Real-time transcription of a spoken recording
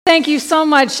thank you so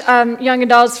much, young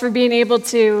adults, for being able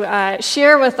to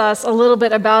share with us a little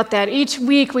bit about that. Each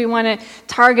week we want to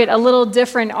target a little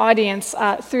different audience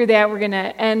through that. We're going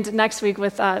to end next week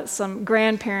with some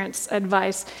grandparents'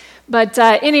 advice. But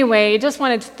anyway, just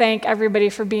wanted to thank everybody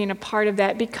for being a part of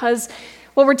that, because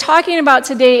what we're talking about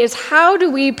today is how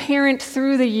do we parent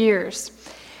through the years?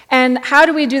 And how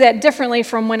do we do that differently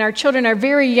from when our children are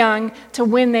very young to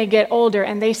when they get older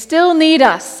and they still need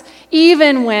us,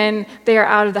 even when they are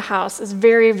out of the house, is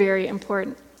very, very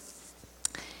important.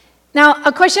 Now,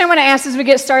 a question I want to ask as we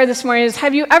get started this morning is,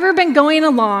 have you ever been going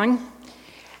along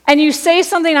and you say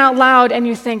something out loud and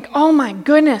you think, oh my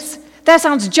goodness, that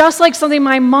sounds just like something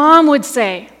my mom would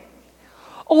say?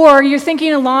 Or you're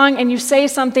thinking along and you say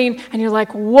something and you're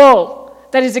like, whoa,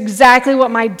 that is exactly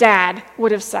what my dad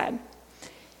would have said.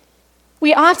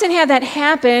 We often have that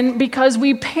happen because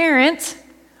we parent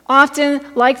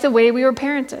often like the way we were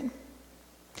parented.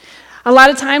 A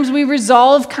lot of times we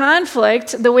resolve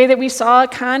conflict the way that we saw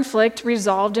conflict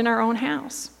resolved in our own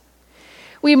house.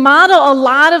 We model a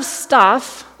lot of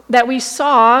stuff that we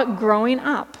saw growing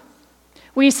up.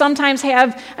 We sometimes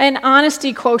have an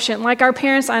honesty quotient, like our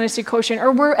parents' honesty quotient,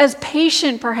 or we're as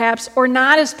patient perhaps, or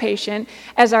not as patient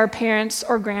as our parents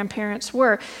or grandparents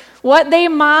were. What they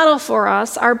model for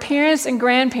us, our parents and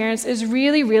grandparents, is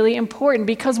really, really important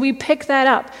because we pick that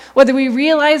up. Whether we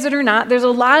realize it or not, there's a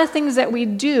lot of things that we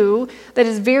do that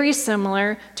is very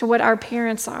similar to what our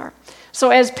parents are. So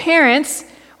as parents,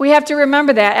 we have to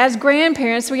remember that. As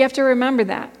grandparents, we have to remember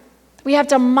that. We have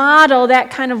to model that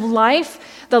kind of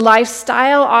life, the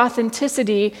lifestyle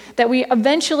authenticity that we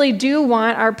eventually do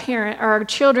want our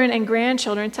children and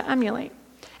grandchildren to emulate.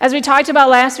 As we talked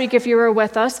about last week, if you were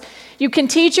with us, you can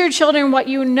teach your children what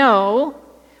you know,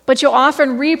 but you'll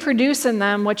often reproduce in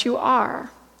them what you are.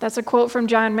 That's a quote from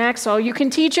John Maxwell. You can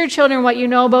teach your children what you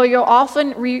know, but you'll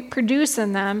often reproduce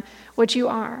in them what you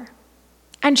are.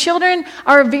 And children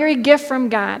are a very gift from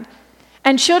God.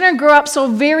 And children grow up so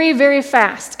very, very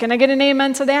fast. Can I get an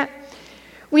amen to that?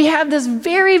 We have this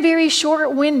very, very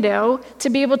short window to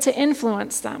be able to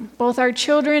influence them, both our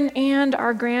children and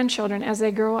our grandchildren as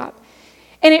they grow up.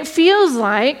 And it feels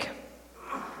like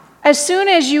as soon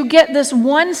as you get this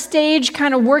one stage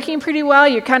kind of working pretty well,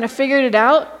 you kind of figured it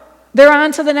out, they're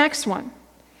on to the next one.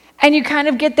 And you kind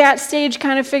of get that stage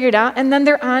kind of figured out, and then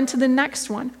they're on to the next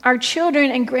one. Our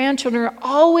children and grandchildren are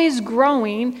always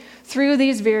growing through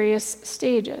these various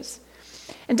stages.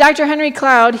 And Dr. Henry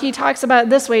Cloud, he talks about it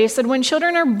this way. He said, when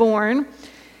children are born,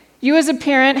 you as a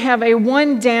parent have a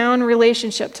one-down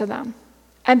relationship to them,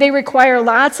 and they require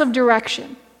lots of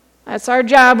direction. That's our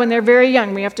job when they're very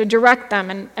young. We have to direct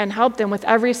them and help them with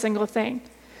every single thing.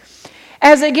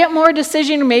 As they get more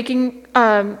decision-making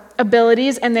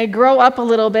abilities and they grow up a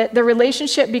little bit, the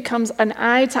relationship becomes an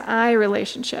eye-to-eye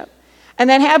relationship. And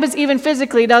that happens even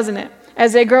physically, doesn't it?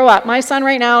 As they grow up. My son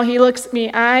right now, he looks at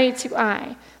me eye to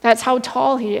eye. That's how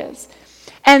tall he is.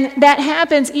 And that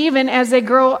happens even as they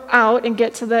grow out and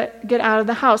get out of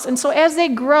the house. And so as they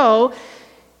grow,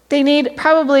 they need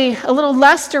probably a little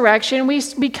less direction. We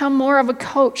become more of a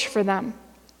coach for them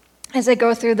as they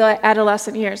go through the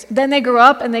adolescent years. Then they grow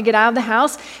up and they get out of the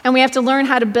house, and we have to learn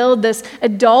how to build this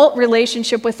adult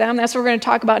relationship with them. That's what we're going to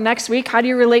talk about next week. How do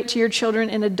you relate to your children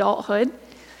in adulthood?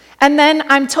 And then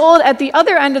I'm told at the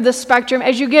other end of the spectrum,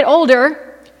 as you get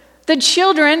older, the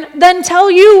children then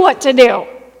tell you what to do.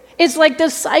 It's like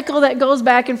this cycle that goes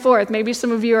back and forth. Maybe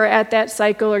some of you are at that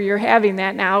cycle, or you're having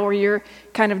that now, or you're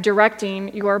kind of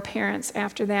directing your parents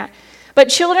after that. But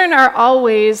children are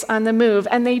always on the move,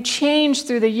 and they change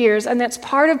through the years, and that's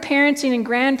part of parenting and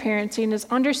grandparenting, is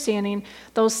understanding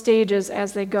those stages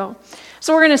as they go.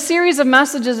 So we're in a series of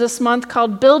messages this month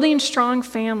called Building Strong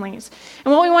Families.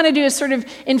 And what we want to do is sort of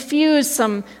infuse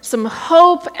some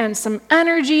hope and some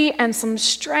energy and some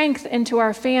strength into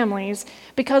our families,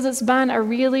 because it's been a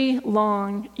really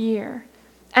long year.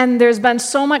 And there's been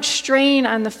so much strain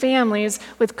on the families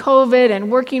with COVID and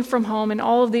working from home and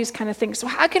all of these kind of things. So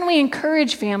how can we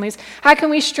encourage families? How can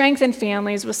we strengthen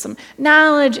families with some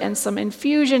knowledge and some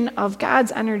infusion of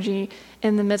God's energy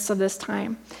in the midst of this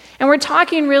time? And we're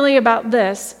talking really about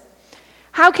this.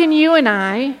 How can you and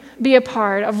I be a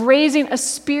part of raising a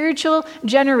spiritual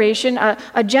generation,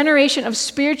 a generation of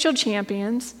spiritual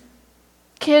champions,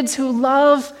 kids who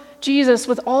love Jesus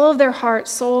with all of their heart,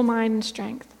 soul, mind, and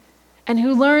strength, and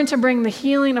who learn to bring the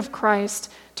healing of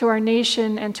Christ to our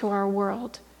nation and to our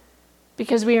world,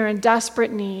 because we are in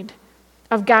desperate need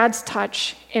of God's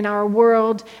touch in our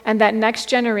world, and that next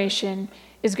generation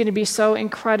is going to be so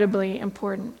incredibly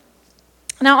important.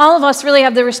 Now, all of us really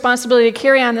have the responsibility to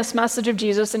carry on this message of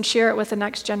Jesus and share it with the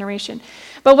next generation.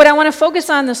 But what I want to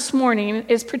focus on this morning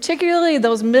is particularly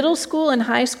those middle school and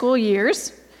high school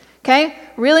years, okay?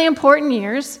 Really important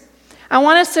years. I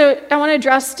want to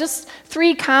address just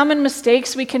 3 common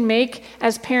mistakes we can make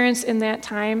as parents in that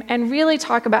time and really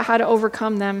talk about how to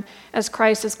overcome them as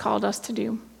Christ has called us to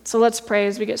do. So let's pray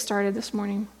as we get started this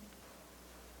morning.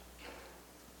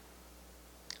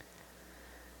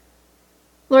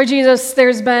 Lord Jesus,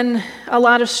 there's been a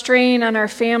lot of strain on our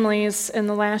families in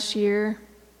the last year.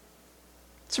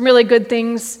 Some really good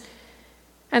things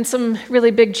and some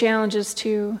really big challenges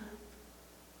too.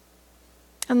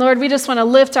 And Lord, we just want to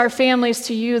lift our families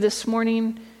to you this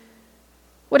morning.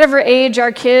 Whatever age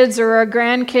our kids or our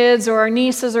grandkids or our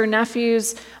nieces or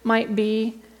nephews might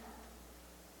be.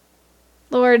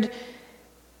 Lord,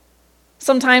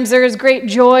 sometimes there is great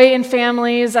joy in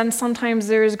families and sometimes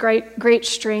there is great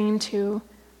strain too.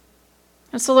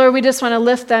 And so, Lord, we just want to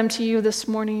lift them to you this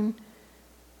morning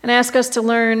and ask us to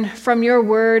learn from your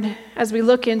word as we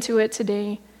look into it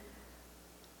today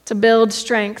to build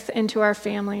strength into our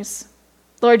families.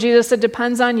 Lord Jesus, it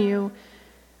depends on you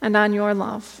and on your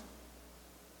love.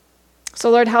 So,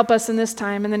 Lord, help us in this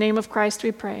time. In the name of Christ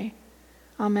we pray.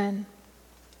 Amen.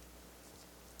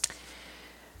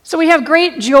 So we have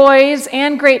great joys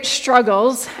and great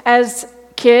struggles as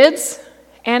kids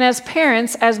and as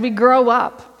parents as we grow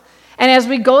up. And as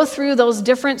we go through those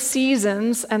different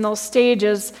seasons and those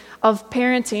stages of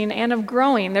parenting and of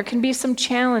growing, there can be some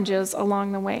challenges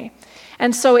along the way.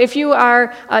 And so if you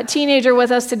are a teenager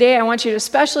with us today, I want you to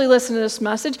especially listen to this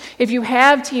message. If you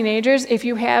have teenagers, if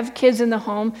you have kids in the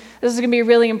home, this is going to be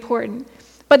really important.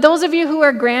 But those of you who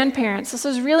are grandparents, this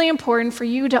is really important for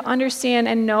you to understand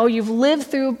and know you've lived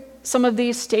through some of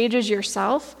these stages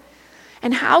yourself.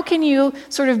 And how can you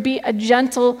sort of be a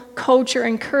gentle coach or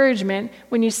encouragement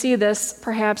when you see this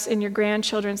perhaps in your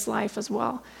grandchildren's life as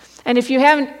well? And if you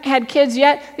haven't had kids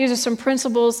yet, these are some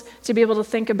principles to be able to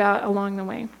think about along the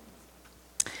way.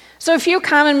 So a few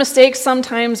common mistakes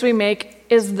sometimes we make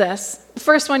is this. The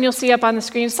first one you'll see up on the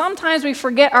screen. Sometimes we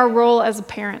forget our role as a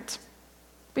parent.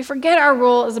 We forget our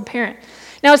role as a parent.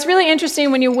 Now it's really interesting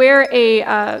when you wear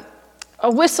a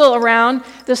whistle around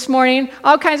this morning.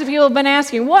 All kinds of people have been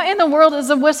asking, what in the world is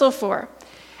a whistle for?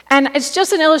 And it's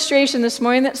just an illustration this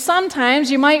morning that sometimes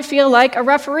you might feel like a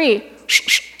referee.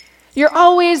 You're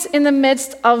always in the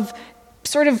midst of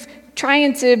sort of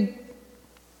trying to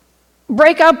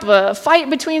break up a fight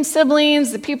between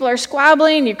siblings. The people are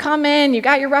squabbling. You come in, you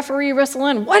got your referee whistle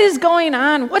in. What is going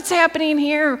on? What's happening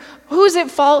here? Who's at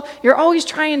fault? You're always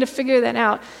trying to figure that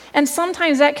out. And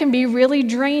sometimes that can be really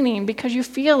draining because you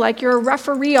feel like you're a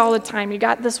referee all the time. You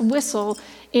got this whistle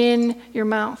in your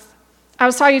mouth. I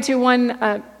was talking to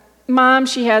one mom.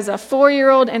 She has a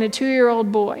 4-year-old and a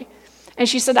 2-year-old boy. And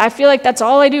she said, I feel like that's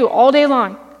all I do all day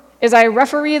long is I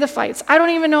referee the fights. I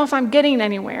don't even know if I'm getting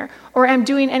anywhere or I'm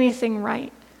doing anything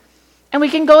right. And we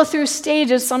can go through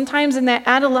stages sometimes in that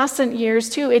adolescent years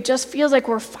too. It just feels like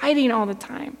we're fighting all the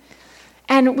time.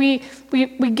 And we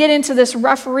get into this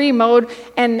referee mode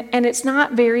and it's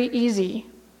not very easy.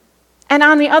 And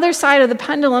on the other side of the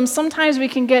pendulum, sometimes we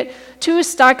can get too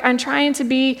stuck on trying to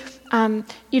be,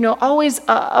 always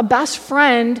a best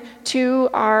friend to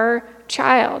our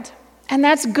child. And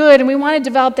that's good, and we want to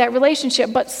develop that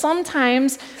relationship. But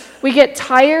sometimes we get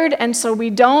tired, and so we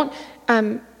don't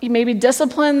maybe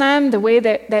discipline them the way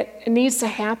that it needs to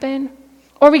happen.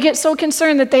 Or we get so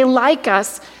concerned that they like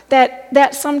us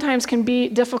that sometimes can be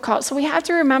difficult. So we have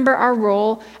to remember our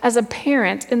role as a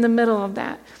parent in the middle of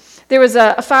that. There was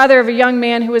a father of a young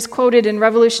man who was quoted in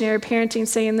Revolutionary Parenting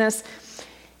saying this.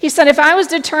 He said, if I was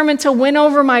determined to win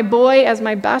over my boy as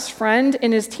my best friend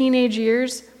in his teenage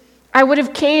years, I would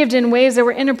have caved in ways that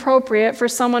were inappropriate for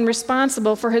someone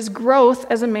responsible for his growth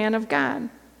as a man of God.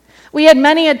 We had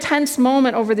many a tense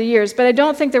moment over the years, but I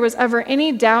don't think there was ever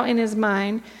any doubt in his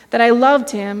mind that I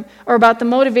loved him or about the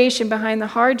motivation behind the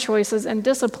hard choices and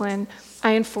discipline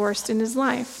I enforced in his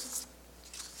life.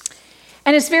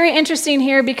 And it's very interesting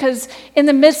here because in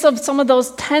the midst of some of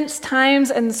those tense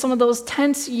times and some of those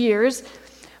tense years,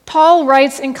 Paul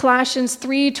writes in Colossians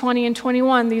 3:20 and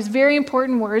 21 these very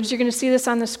important words. You're going to see this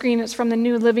on the screen. It's from the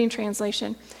New Living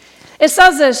Translation. It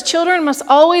says this, children must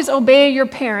always obey their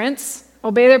parents,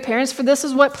 for this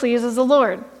is what pleases the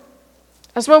Lord.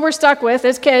 That's what we're stuck with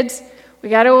as kids. We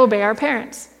got to obey our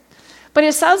parents. But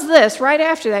it says this right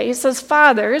after that. It says,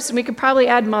 fathers, and we could probably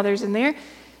add mothers in there,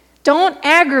 don't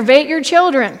aggravate your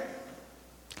children.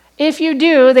 If you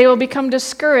do, they will become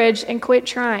discouraged and quit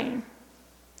trying.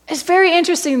 It's very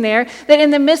interesting there that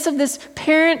in the midst of this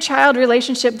parent-child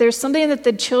relationship, there's something that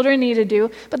the children need to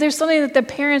do, but there's something that the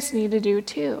parents need to do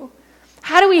too.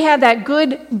 How do we have that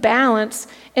good balance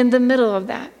in the middle of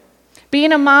that?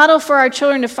 Being a model for our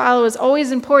children to follow is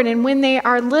always important, and when they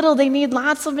are little, they need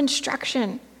lots of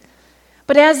instruction.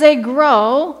 But as they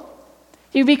grow,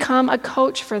 you become a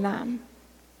coach for them.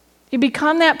 You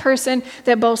become that person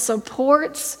that both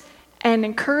supports and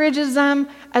encourages them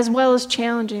as well as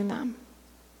challenging them.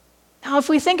 Now, if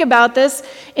we think about this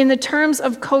in the terms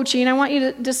of coaching, I want you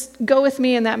to just go with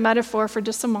me in that metaphor for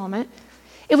just a moment.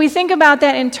 If we think about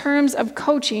that in terms of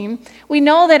coaching, we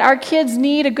know that our kids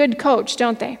need a good coach,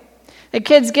 don't they? The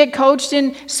kids get coached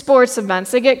in sports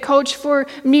events. They get coached for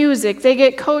music. They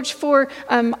get coached for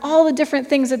all the different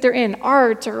things that they're in,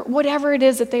 art or whatever it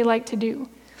is that they like to do.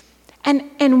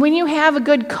 And when you have a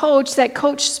good coach, that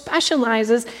coach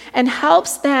specializes and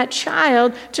helps that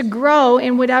child to grow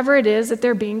in whatever it is that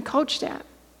they're being coached at.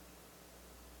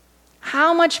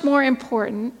 How much more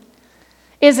important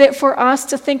is it for us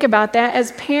to think about that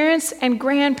as parents and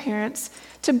grandparents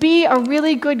to be a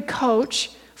really good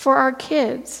coach for our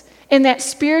kids in that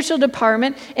spiritual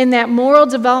department, in that moral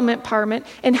development department,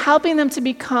 in helping them to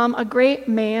become a great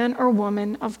man or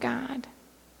woman of God?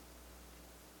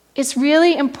 It's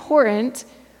really important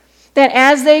that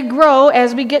as they grow,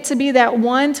 as we get to be that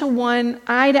one-to-one,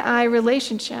 eye-to-eye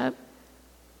relationship,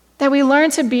 that we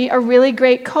learn to be a really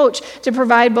great coach to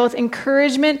provide both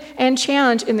encouragement and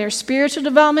challenge in their spiritual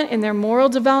development, in their moral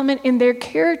development, in their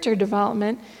character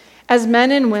development as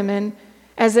men and women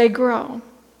as they grow.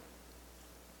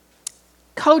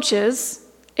 Coaches,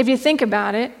 if you think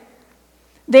about it,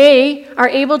 they are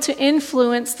able to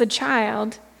influence the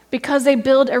child because they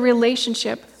build a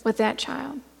relationship with that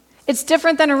child. It's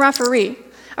different than a referee.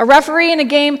 A referee in a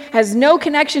game has no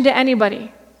connection to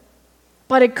anybody.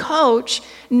 But a coach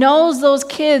knows those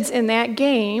kids in that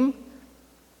game,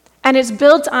 and it's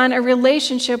built on a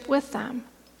relationship with them.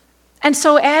 And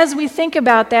so as we think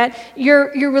about that,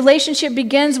 your relationship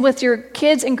begins with your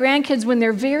kids and grandkids when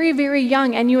they're very, very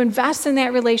young, and you invest in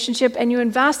that relationship, and you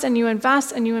invest and you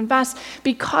invest and you invest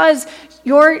because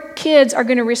your kids are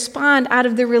going to respond out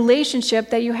of the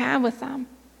relationship that you have with them.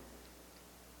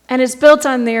 And it's built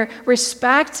on their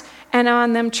respect and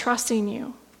on them trusting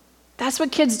you. That's what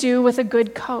kids do with a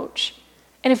good coach.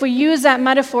 And if we use that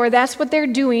metaphor, that's what they're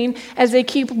doing as they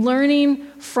keep learning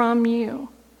from you.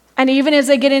 And even as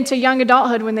they get into young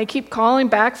adulthood, when they keep calling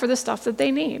back for the stuff that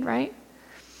they need, right?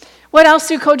 What else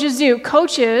do coaches do?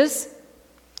 Coaches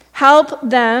help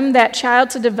them, that child,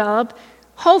 to develop,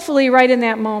 hopefully right in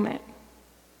that moment.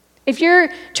 If you're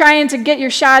trying to get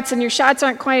your shots and your shots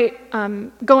aren't quite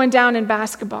going down in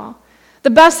basketball,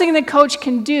 the best thing the coach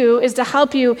can do is to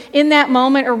help you in that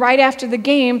moment or right after the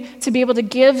game to be able to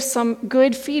give some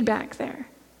good feedback there.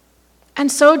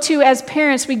 And so too, as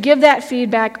parents, we give that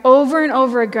feedback over and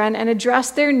over again and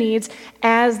address their needs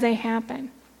as they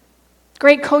happen.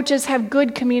 Great coaches have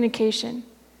good communication.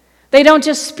 They don't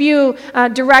just spew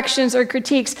directions or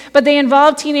critiques, but they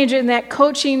involve teenagers in that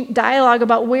coaching dialogue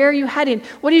about where are you heading?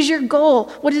 What is your goal?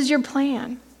 What is your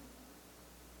plan?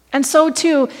 And so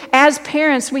too, as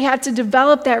parents, we have to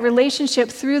develop that relationship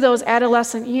through those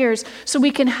adolescent years so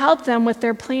we can help them with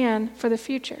their plan for the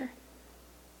future.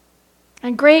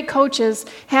 And great coaches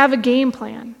have a game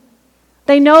plan.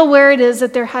 They know where it is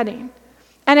that they're heading.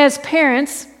 And as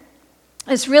parents,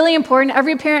 it's really important.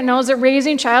 Every parent knows that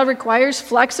raising a child requires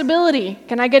flexibility.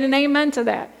 Can I get an amen to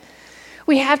that?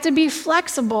 We have to be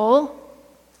flexible,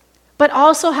 but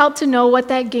also help to know what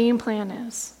that game plan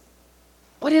is.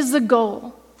 What is the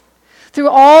goal? Through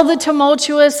all the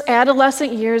tumultuous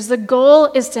adolescent years, the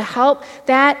goal is to help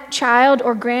that child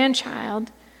or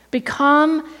grandchild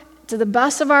become, to the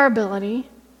best of our ability,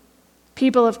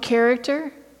 people of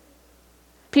character,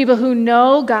 people who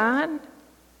know God,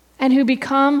 and who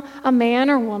become a man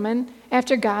or woman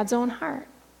after God's own heart.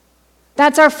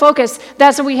 That's our focus.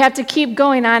 That's what we have to keep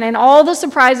going on. And all the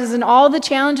surprises and all the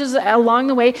challenges along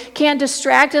the way can't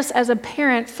distract us as a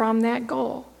parent from that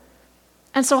goal.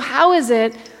 And so how is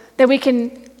it that we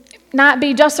can not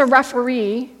be just a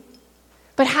referee,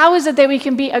 but how is it that we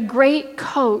can be a great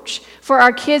coach for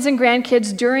our kids and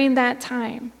grandkids during that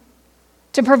time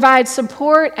to provide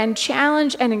support and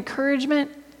challenge and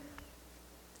encouragement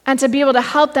and to be able to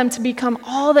help them to become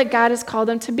all that God has called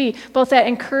them to be, both that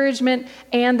encouragement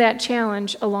and that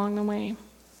challenge along the way?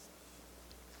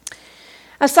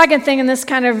 A second thing, and this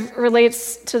kind of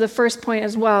relates to the first point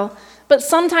as well, but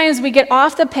sometimes we get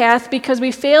off the path because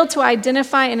we fail to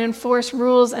identify and enforce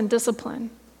rules and discipline.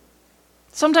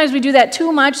 Sometimes we do that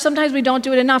too much. Sometimes we don't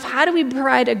do it enough. How do we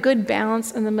provide a good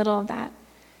balance in the middle of that?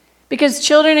 Because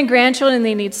children and grandchildren,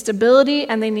 they need stability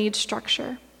and they need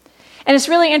structure. And it's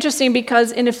really interesting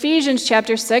because in Ephesians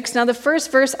chapter 6, now the first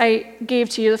verse I gave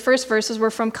to you, the first verses were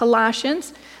from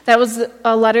Colossians. That was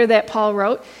a letter that Paul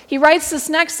wrote. He writes this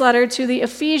next letter to the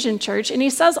Ephesian church, and he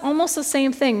says almost the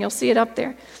same thing. You'll see it up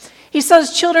there. He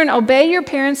says, "Children, obey your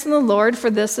parents in the Lord, for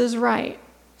this is right."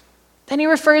 Then he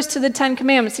refers to the 10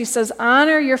 Commandments. He says,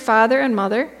 "Honor your father and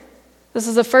mother." This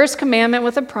is the first commandment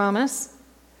with a promise.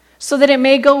 "So that it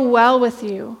may go well with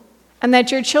you, and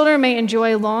that your children may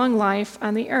enjoy long life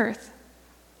on the earth."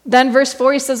 Then verse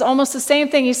 4, he says almost the same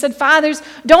thing. He said, "Fathers,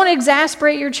 don't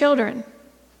exasperate your children.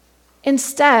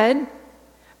 Instead,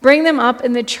 bring them up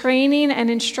in the training and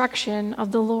instruction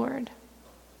of the Lord."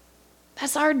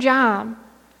 That's our job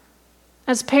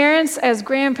as parents, as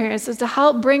grandparents, is to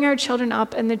help bring our children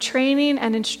up in the training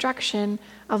and instruction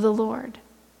of the Lord.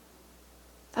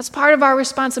 That's part of our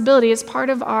responsibility. It's part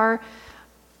of our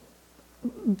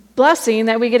blessing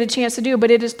that we get a chance to do, but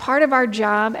it is part of our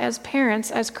job as parents,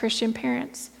 as Christian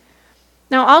parents.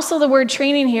 Now, also the word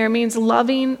training here means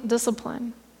loving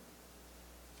discipline.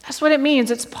 That's what it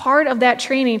means. It's part of that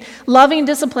training. Loving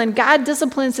discipline. God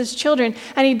disciplines his children,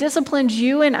 and he disciplines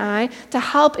you and I to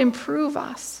help improve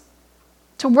us,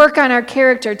 to work on our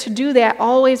character, to do that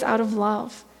always out of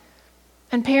love.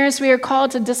 And parents, we are called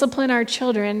to discipline our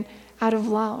children out of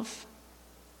love.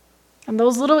 And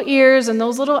those little ears and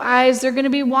those little eyes, they're going to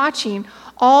be watching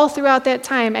all throughout that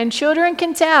time. And children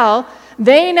can tell,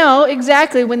 they know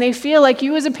exactly when they feel like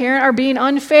you as a parent are being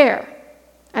unfair.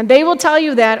 And they will tell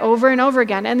you that over and over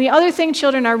again. And the other thing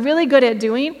children are really good at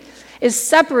doing is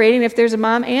separating, if there's a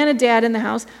mom and a dad in the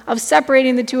house, of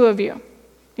separating the two of you.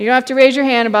 You don't have to raise your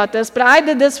hand about this, but I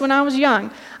did this when I was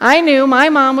young. I knew my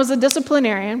mom was a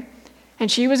disciplinarian,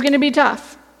 and she was going to be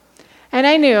tough. And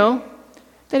I knew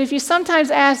that if you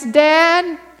sometimes ask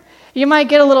Dad, you might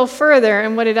get a little further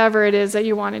in whatever it is that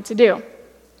you wanted to do.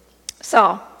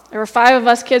 So there were 5 of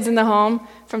us kids in the home.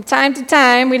 From time to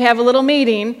time, we'd have a little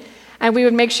meeting, and we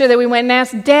would make sure that we went and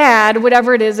asked Dad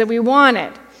whatever it is that we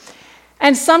wanted.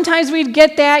 And sometimes we'd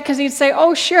get that because he'd say,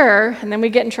 "Oh, sure," and then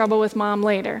we'd get in trouble with Mom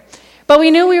later. But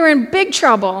we knew we were in big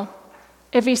trouble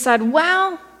if he said,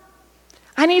 "Well,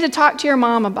 I need to talk to your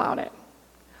mom about it."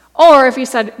 Or if he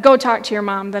said, "Go talk to your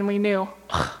mom," then we knew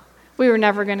we were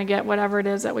never going to get whatever it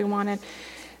is that we wanted.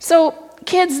 So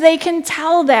kids, they can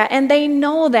tell that, and they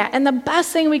know that. And the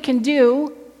best thing we can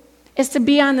do is to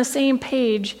be on the same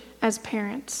page as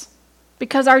parents,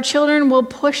 because our children will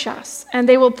push us, and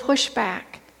they will push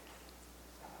back.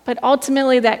 But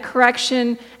ultimately, that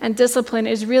correction and discipline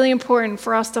is really important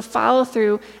for us to follow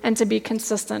through and to be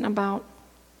consistent about.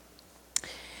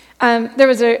 There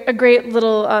was a great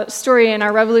little story in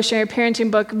our Revolutionary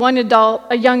Parenting book.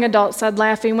 A young adult said,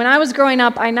 laughing, "When I was growing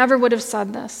up, I never would have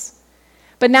said this.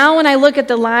 But now when I look at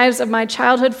the lives of my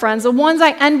childhood friends, the ones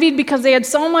I envied because they had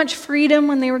so much freedom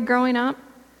when they were growing up,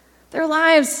 their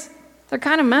lives, they're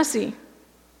kind of messy.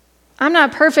 I'm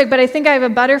not perfect, but I think I have a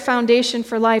better foundation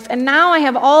for life. And now I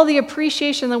have all the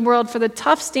appreciation in the world for the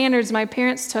tough standards my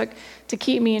parents took to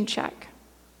keep me in check."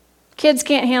 Kids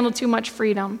can't handle too much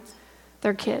freedom.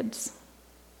 They're kids.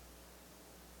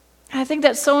 And I think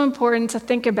that's so important to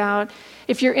think about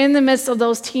if you're in the midst of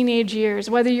those teenage years,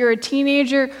 whether you're a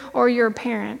teenager or you're a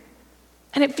parent.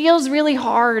 And it feels really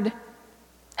hard.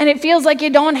 And it feels like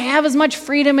you don't have as much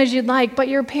freedom as you'd like, but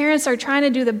your parents are trying to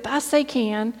do the best they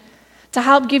can to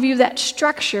help give you that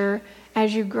structure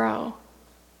as you grow.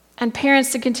 And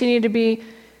parents to continue to be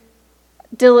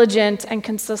diligent and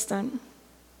consistent.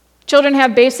 Children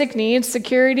have basic needs: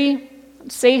 security,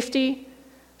 safety,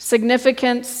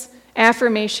 significance,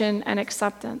 affirmation, and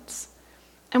acceptance.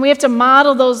 And we have to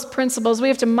model those principles. We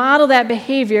have to model that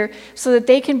behavior so that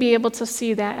they can be able to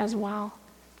see that as well.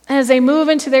 And as they move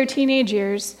into their teenage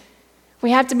years,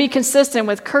 we have to be consistent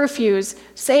with curfews.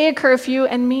 Say a curfew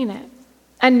and mean it.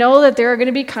 And know that there are going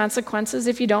to be consequences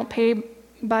if you don't play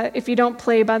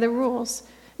by the rules.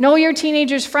 Know your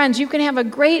teenagers' friends. You can have a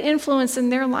great influence in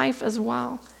their life as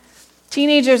well.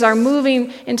 Teenagers are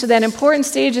moving into that important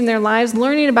stage in their lives,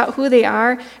 learning about who they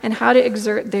are and how to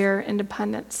exert their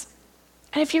independence.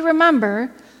 And if you remember,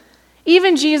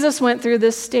 even Jesus went through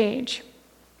this stage.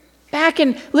 Back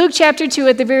in Luke chapter 2,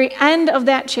 at the very end of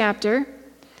that chapter,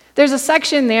 there's a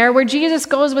section there where Jesus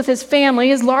goes with his family,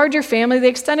 his larger family, the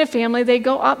extended family. They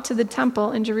go up to the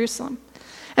temple in Jerusalem.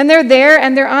 And they're there,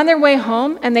 and they're on their way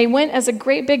home, and they went as a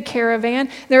great big caravan.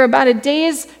 They're about a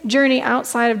day's journey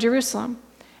outside of Jerusalem.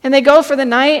 And they go for the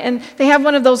night, and they have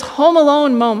one of those Home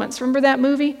Alone moments. Remember that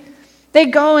movie? They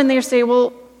go and they say,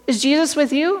 "Well, is Jesus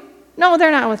with you?" "No,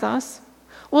 they're not with us."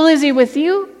 "Well, is he with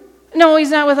you?" "No,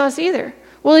 he's not with us either."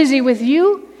 "Well, is he with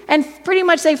you?" And pretty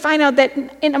much they find out that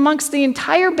in amongst the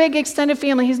entire big extended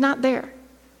family, he's not there.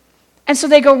 And so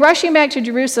they go rushing back to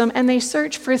Jerusalem, and they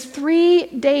search for 3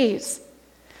 days.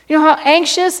 You know how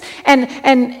anxious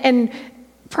and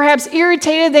perhaps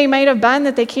irritated they might have been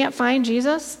that they can't find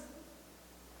Jesus?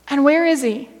 And where is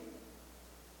he?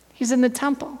 He's in the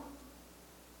temple.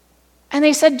 And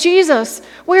they said, Jesus,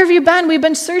 where have you been? We've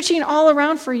been searching all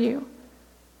around for you.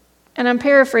 And I'm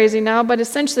paraphrasing now, but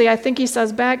essentially I think he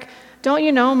says back, don't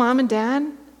you know, Mom and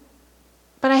Dad?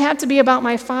 But I have to be about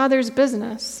my Father's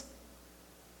business.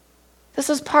 This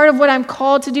is part of what I'm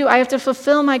called to do. I have to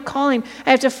fulfill my calling. I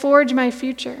have to forge my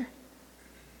future.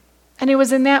 And it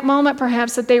was in that moment,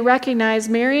 perhaps, that they recognized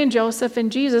Mary and Joseph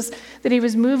and Jesus, that he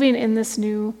was moving in this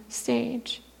new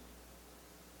stage.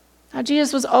 Now,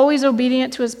 Jesus was always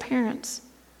obedient to his parents.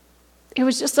 It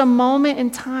was just a moment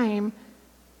in time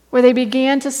where they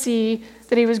began to see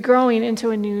that he was growing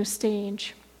into a new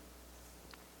stage.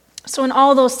 So in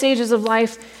all those stages of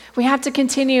life, we have to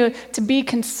continue to be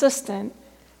consistent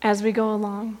as we go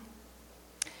along.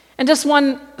 And just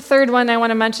one third one I want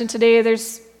to mention today,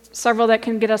 there's several that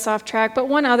can get us off track, but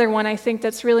one other one I think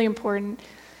that's really important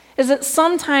is that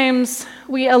sometimes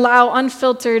we allow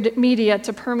unfiltered media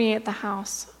to permeate the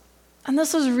house. And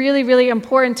this is really, really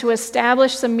important to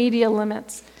establish some media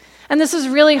limits. And this is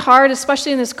really hard,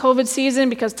 especially in this COVID season,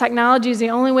 because technology is the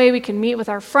only way we can meet with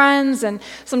our friends, and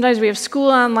sometimes we have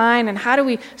school online, and how do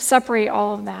we separate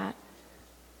all of that?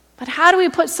 But how do we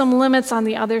put some limits on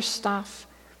the other stuff?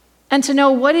 And to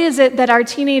know what is it that our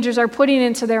teenagers are putting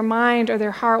into their mind or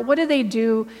their heart? What do they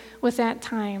do with that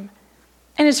time?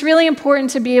 And it's really important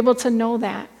to be able to know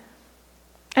that.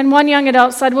 And one young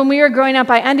adult said, when we were growing up,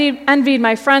 I envied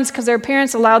my friends because their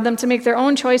parents allowed them to make their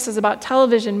own choices about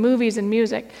television, movies, and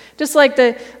music. Just like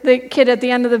the kid at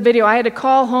the end of the video, I had to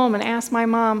call home and ask my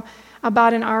mom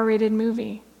about an R-rated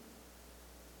movie.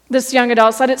 This young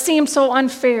adult said, it seemed so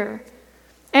unfair.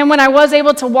 And when I was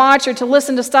able to watch or to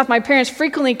listen to stuff, my parents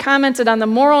frequently commented on the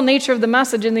moral nature of the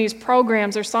message in these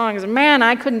programs or songs. Man,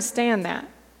 I couldn't stand that.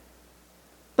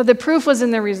 But the proof was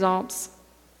in the results.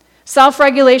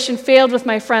 Self-regulation failed with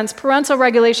my friends. Parental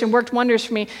regulation worked wonders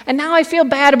for me. And now I feel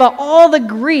bad about all the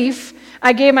grief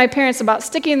I gave my parents about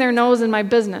sticking their nose in my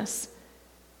business.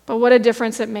 But what a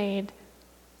difference it made.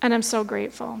 And I'm so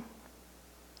grateful.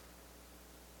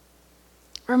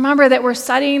 Remember that we're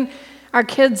setting our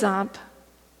kids up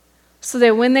so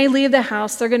that when they leave the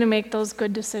house, they're going to make those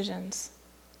good decisions.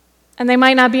 And they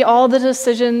might not be all the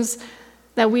decisions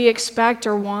that we expect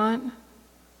or want,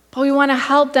 but we want to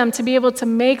help them to be able to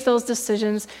make those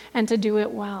decisions and to do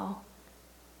it well.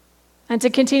 And to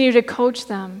continue to coach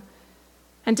them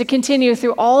and to continue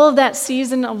through all of that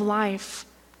season of life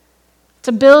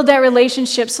to build that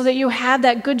relationship so that you have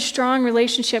that good, strong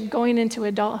relationship going into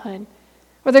adulthood,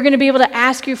 where they're going to be able to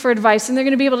ask you for advice and they're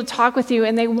going to be able to talk with you,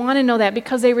 and they want to know that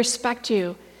because they respect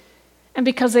you and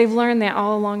because they've learned that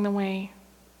all along the way.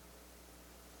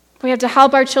 We have to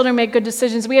help our children make good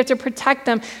decisions. We have to protect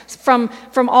them from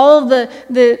all of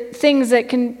the things that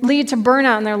can lead to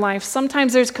burnout in their life.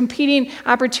 Sometimes there's competing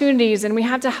opportunities, and we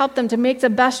have to help them to make the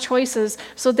best choices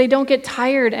so that they don't get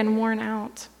tired and worn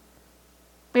out.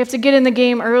 We have to get in the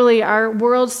game early. Our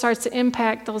world starts to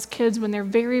impact those kids when they're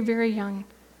very, very young.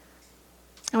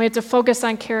 And we have to focus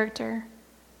on character,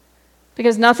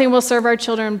 because nothing will serve our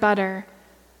children better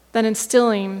than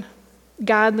instilling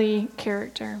godly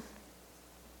character.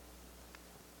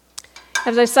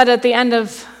 As I said at the end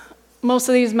of most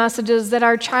of these messages, that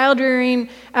our child-rearing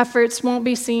efforts won't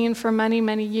be seen for many,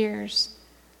 many years.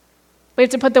 We have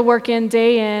to put the work in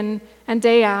and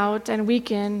day out and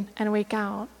week in and week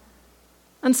out.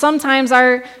 And sometimes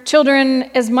our children,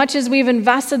 as much as we've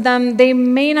invested them, they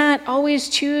may not always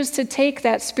choose to take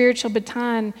that spiritual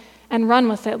baton and run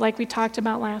with it like we talked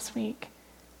about last week.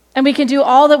 And we can do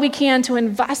all that we can to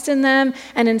invest in them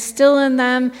and instill in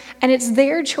them, and it's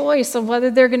their choice of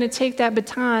whether they're going to take that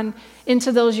baton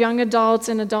into those young adults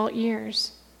and adult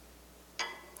years.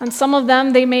 And some of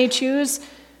them, they may choose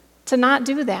to not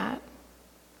do that.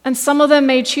 And some of them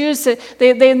may choose to,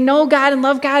 they know God and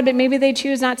love God, but maybe they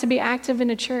choose not to be active in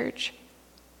a church.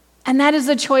 And that is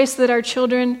the choice that our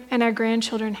children and our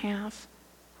grandchildren have.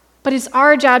 But it's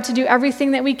our job to do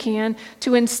everything that we can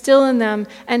to instill in them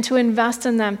and to invest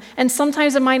in them. And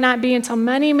sometimes it might not be until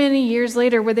many, many years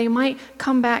later where they might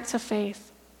come back to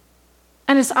faith.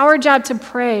 And it's our job to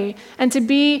pray and to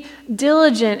be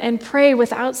diligent and pray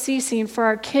without ceasing for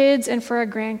our kids and for our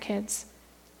grandkids.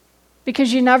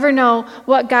 Because you never know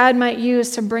what God might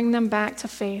use to bring them back to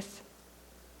faith.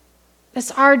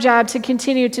 It's our job to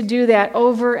continue to do that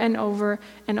over and over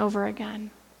and over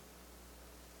again.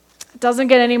 It doesn't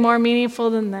get any more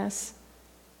meaningful than this.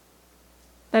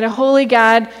 That a holy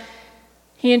God,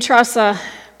 he entrusts a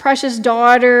precious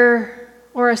daughter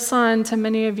or a son to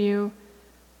many of you,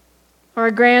 or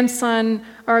a grandson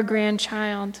or a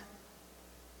grandchild.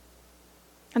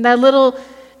 And that little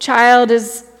child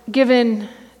is given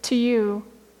to you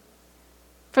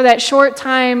for that short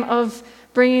time of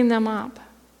bringing them up.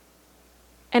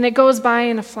 And it goes by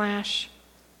in a flash.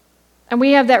 And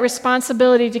we have that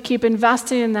responsibility to keep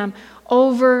investing in them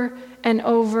over and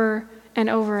over and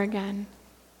over again.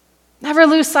 Never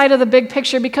lose sight of the big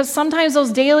picture, because sometimes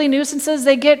those daily nuisances,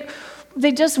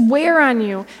 they just wear on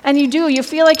you. And you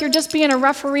feel like you're just being a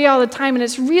referee all the time, and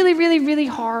it's really, really, really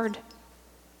hard.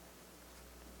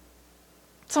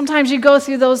 Sometimes you go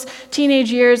through those teenage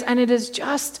years and it is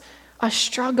just a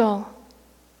struggle.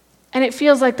 And it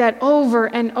feels like that over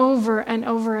and over and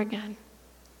over again.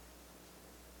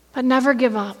 But never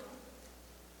give up.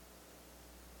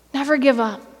 Never give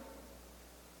up.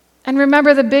 And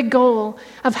remember the big goal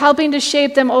of helping to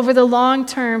shape them over the long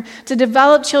term, to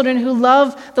develop children who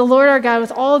love the Lord our God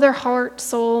with all their heart,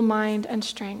 soul, mind, and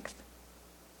strength.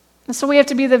 And so we have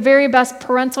to be the very best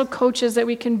parental coaches that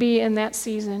we can be in that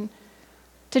season,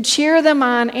 to cheer them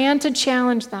on and to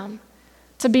challenge them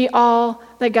to be all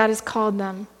that God has called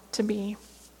them to be.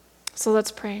 So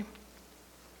let's pray.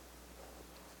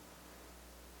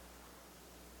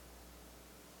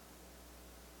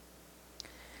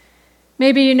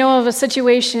 Maybe you know of a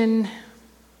situation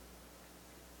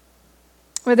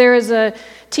where there is a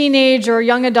teenage or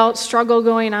young adult struggle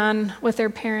going on with their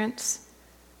parents.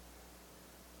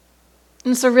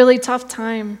 And it's a really tough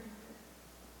time.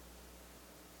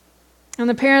 And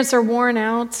the parents are worn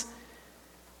out,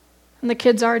 and the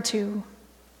kids are too.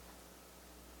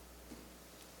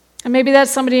 And maybe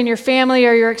that's somebody in your family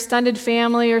or your extended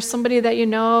family or somebody that you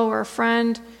know or a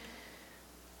friend.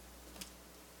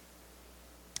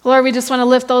 Lord, we just want to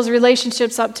lift those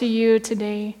relationships up to you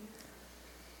today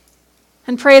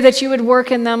and pray that you would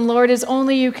work in them, Lord, as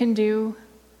only you can do.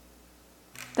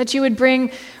 That you would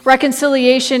bring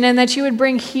reconciliation and that you would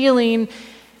bring healing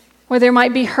where there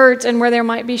might be hurt and where there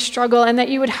might be struggle, and that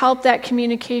you would help that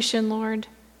communication, Lord,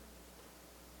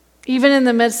 even in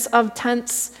the midst of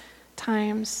tense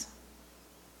times.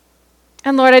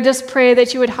 And Lord, I just pray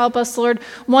that you would help us, Lord,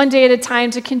 one day at a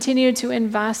time to continue to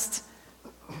invest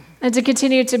and to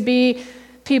continue to be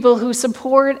people who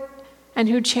support and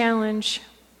who challenge.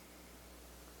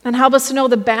 And help us to know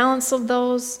the balance of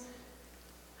those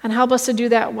and help us to do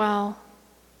that well.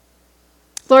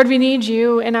 Lord, we need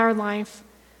you in our life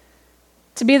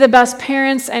to be the best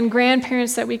parents and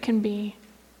grandparents that we can be.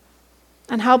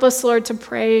 And help us, Lord, to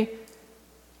pray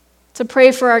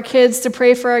for our kids, to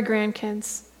pray for our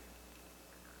grandkids,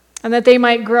 and that they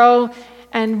might grow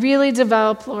and really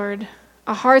develop, Lord,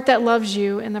 a heart that loves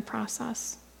you in the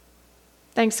process.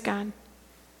 Thanks, God.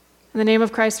 In the name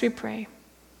of Christ we pray.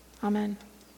 Amen.